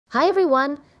Hi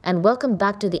everyone, and welcome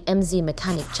back to the MZ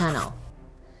Mechanic channel.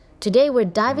 Today we're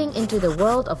diving into the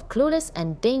world of clueless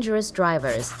and dangerous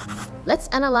drivers. Let's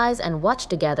analyze and watch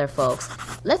together, folks.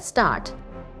 Let's start.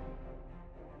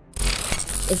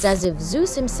 It's as if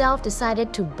Zeus himself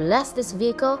decided to bless this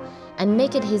vehicle and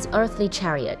make it his earthly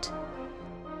chariot.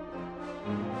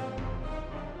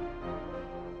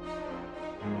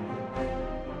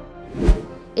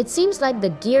 It seems like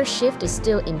the gear shift is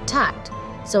still intact,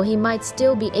 so he might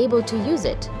still be able to use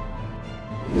it.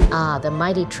 Ah, the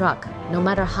mighty truck, no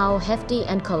matter how hefty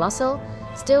and colossal,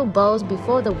 still bows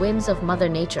before the whims of Mother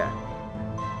Nature.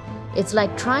 It's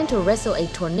like trying to wrestle a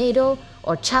tornado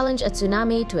or challenge a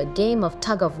tsunami to a game of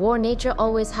tug-of-war. Nature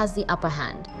always has the upper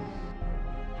hand.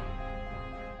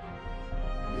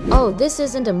 Oh, this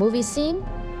isn't a movie scene?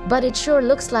 But it sure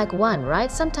looks like one,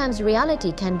 right? Sometimes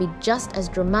reality can be just as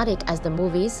dramatic as the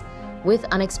movies, with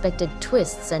unexpected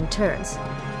twists and turns.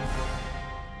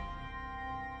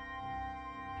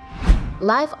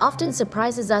 Life often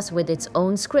surprises us with its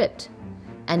own script,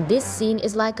 and this scene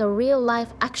is like a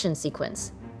real-life action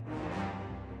sequence.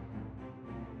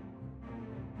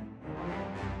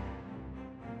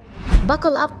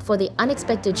 Buckle up for the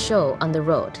unexpected show on the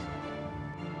road.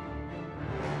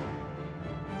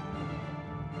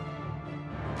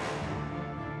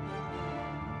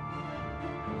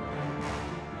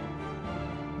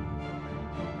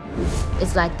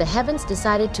 It's like the heavens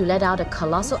decided to let out a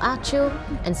colossal achoo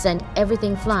and send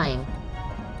everything flying.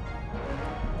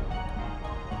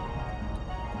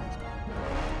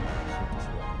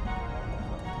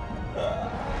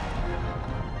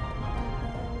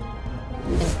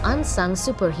 An unsung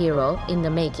superhero in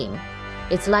the making.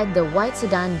 It's like the white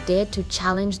sedan dared to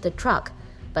challenge the truck,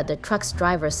 but the truck's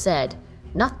driver said,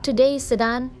 "Not today,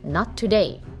 sedan, not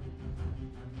today."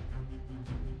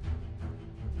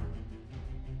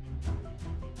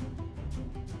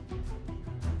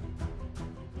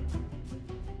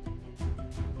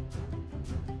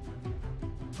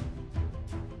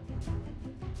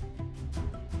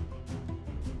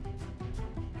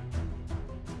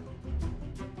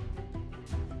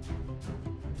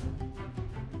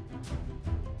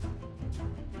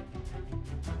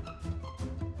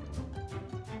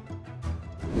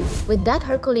 With that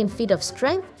Herculean feat of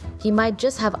strength, he might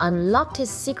just have unlocked his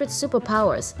secret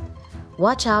superpowers.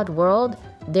 Watch out, world,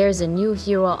 there's a new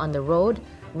hero on the road,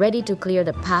 ready to clear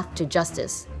the path to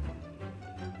justice.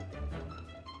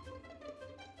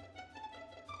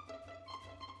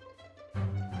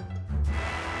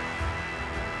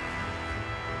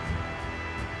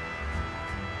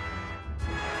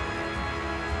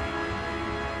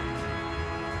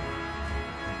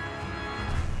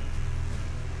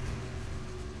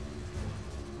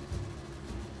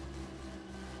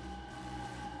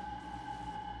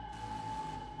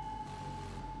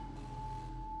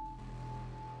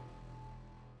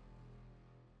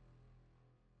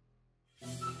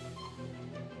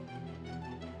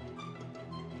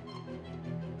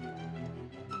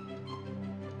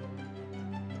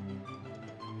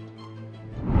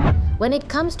 When it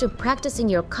comes to practicing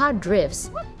your car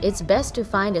drifts, it's best to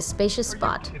find a spacious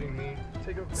spot.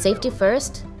 Safety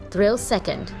first, thrill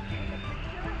second.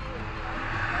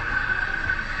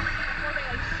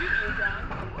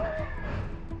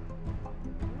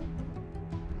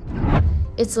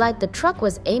 It's like the truck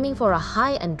was aiming for a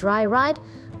high and dry ride,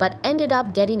 but ended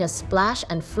up getting a splash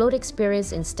and float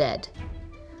experience instead.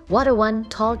 Water 1,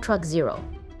 tall truck 0.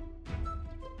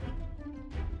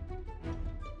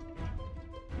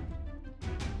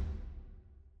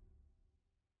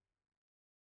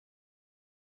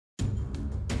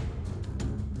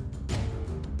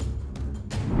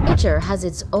 Nature has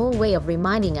its own way of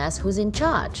reminding us who's in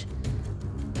charge.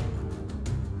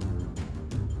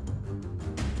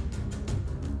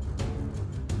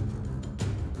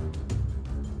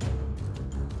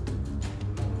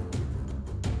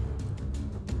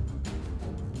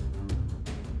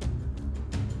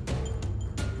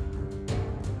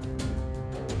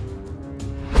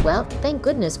 Well, thank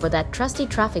goodness for that trusty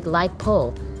traffic light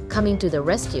pole coming to the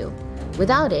rescue.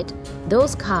 Without it,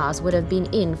 those cars would have been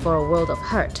in for a world of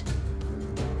hurt.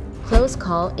 Close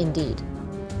call indeed.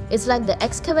 It's like the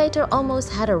excavator almost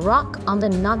had a rock on the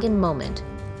noggin moment.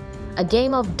 A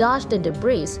game of dodge the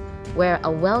debris where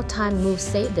a well-timed move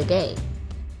saved the day.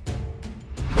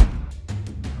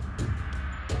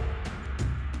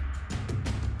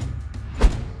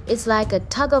 It's like a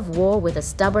tug-of-war with a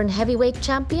stubborn heavyweight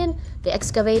champion, the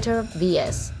excavator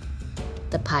vs.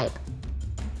 the pipe.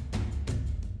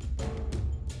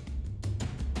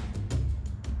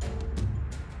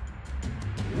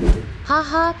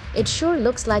 Haha, it sure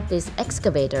looks like this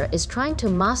excavator is trying to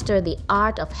master the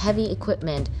art of heavy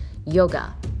equipment,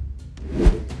 yoga.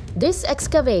 This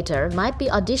excavator might be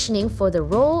auditioning for the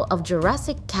role of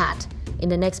Jurassic Cat in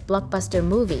the next blockbuster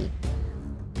movie.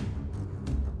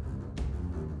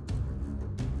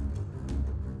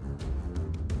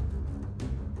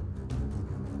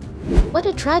 What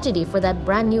a tragedy for that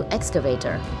brand new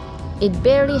excavator. It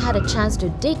barely had a chance to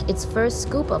dig its first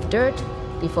scoop of dirt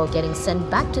before getting sent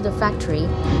back to the factory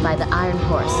by the Iron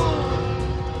Horse.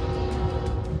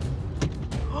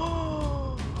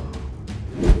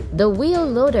 The wheel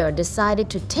loader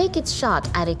decided to take its shot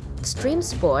at extreme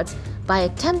sports by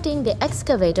attempting the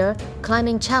excavator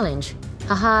climbing challenge.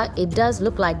 Haha, it does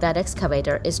look like that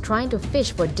excavator is trying to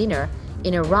fish for dinner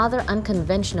in a rather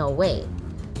unconventional way.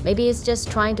 Maybe it's just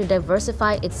trying to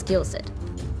diversify its skill set.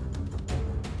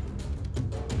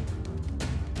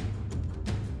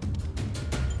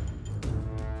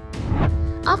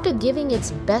 After giving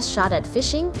its best shot at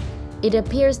fishing, it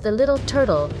appears the little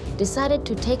turtle decided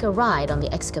to take a ride on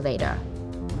the excavator.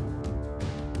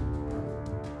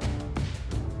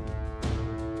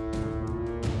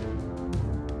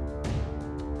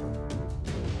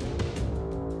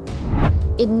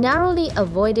 It narrowly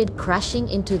avoided crashing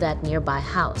into that nearby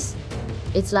house.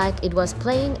 It's like it was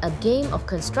playing a game of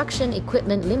construction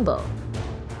equipment limbo.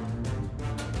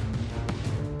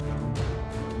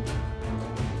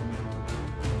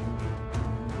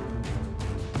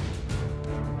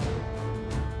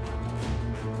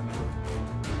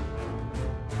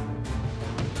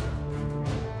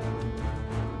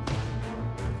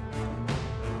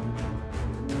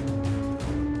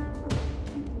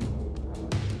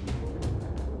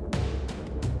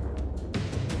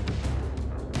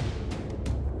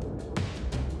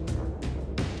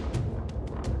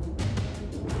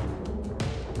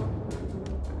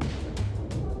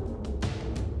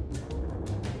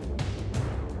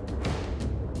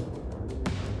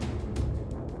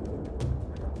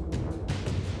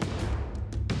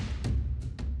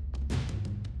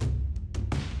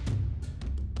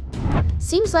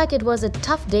 Seems like it was a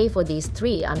tough day for these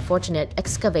three unfortunate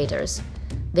excavators.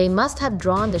 They must have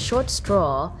drawn the short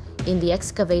straw in the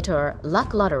excavator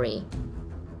luck lottery.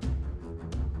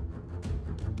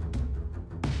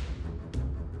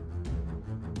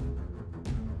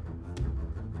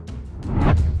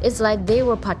 It's like they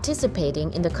were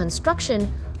participating in the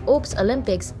construction Oops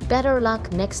Olympics. Better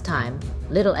luck next time,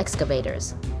 little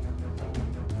excavators.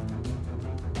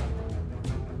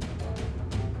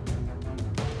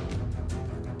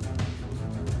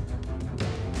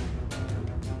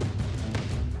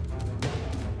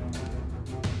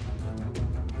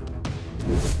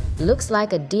 Looks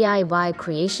like a DIY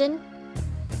creation.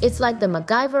 It's like the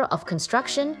MacGyver of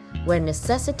construction, where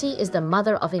necessity is the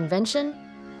mother of invention.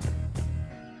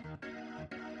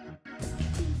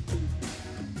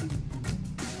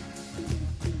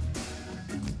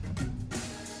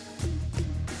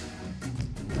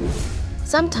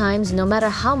 Sometimes, no matter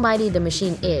how mighty the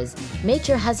machine is,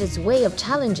 nature has its way of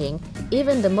challenging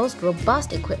even the most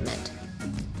robust equipment.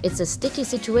 It's a sticky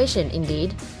situation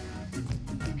indeed.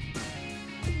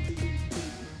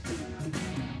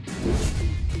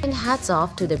 And hats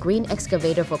off to the green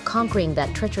excavator for conquering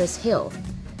that treacherous hill.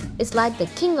 It's like the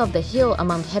king of the hill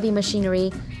among heavy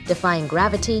machinery, defying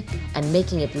gravity and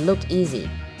making it look easy.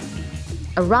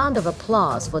 A round of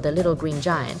applause for the little green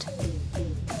giant.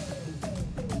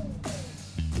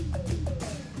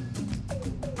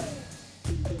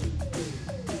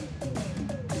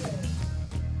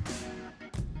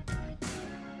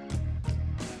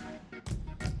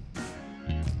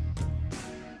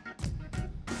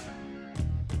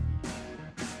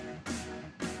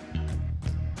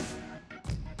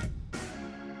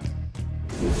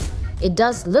 It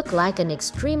does look like an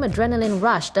extreme adrenaline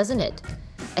rush, doesn't it?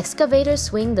 Excavators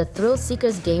swing the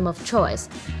thrill-seeker's game of choice,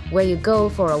 where you go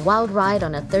for a wild ride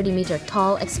on a 30-meter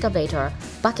tall excavator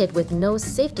bucket with no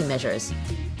safety measures.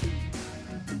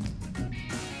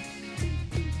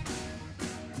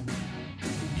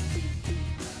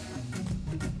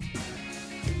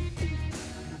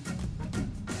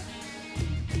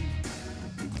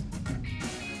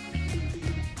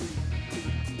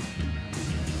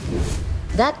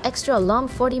 That extra long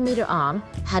 40-meter arm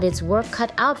had its work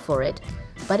cut out for it,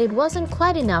 but it wasn't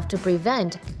quite enough to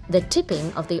prevent the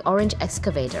tipping of the orange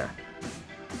excavator.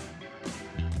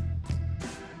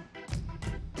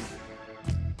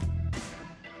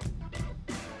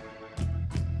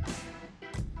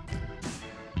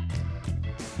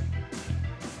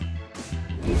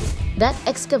 That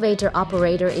excavator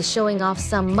operator is showing off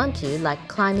some monkey-like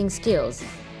climbing skills.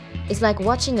 It's like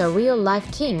watching a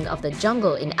real-life king of the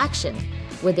jungle in action,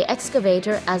 with the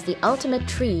excavator as the ultimate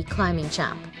tree climbing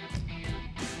champ.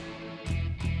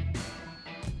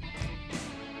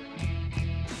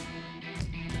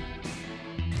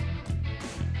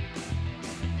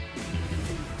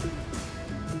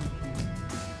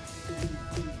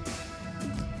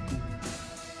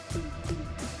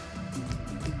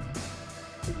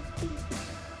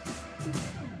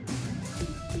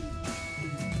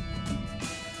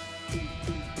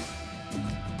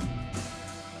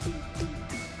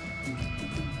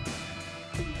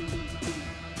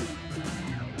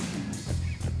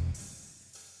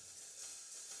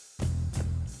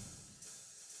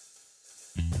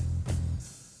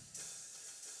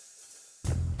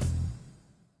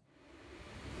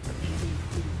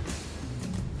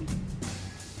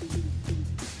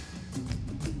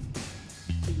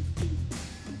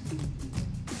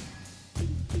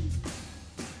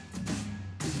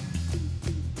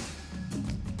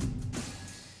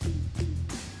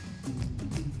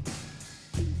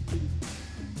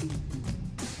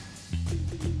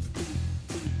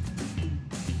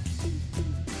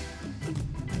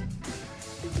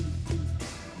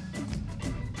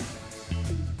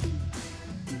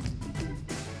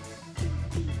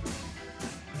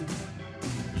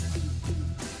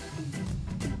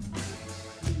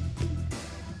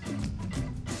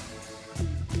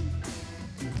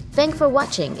 Thanks for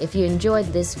watching. If you enjoyed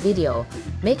this video,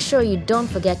 make sure you don't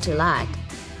forget to like.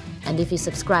 And if you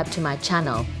subscribe to my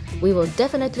channel, we will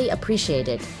definitely appreciate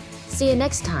it. See you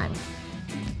next time.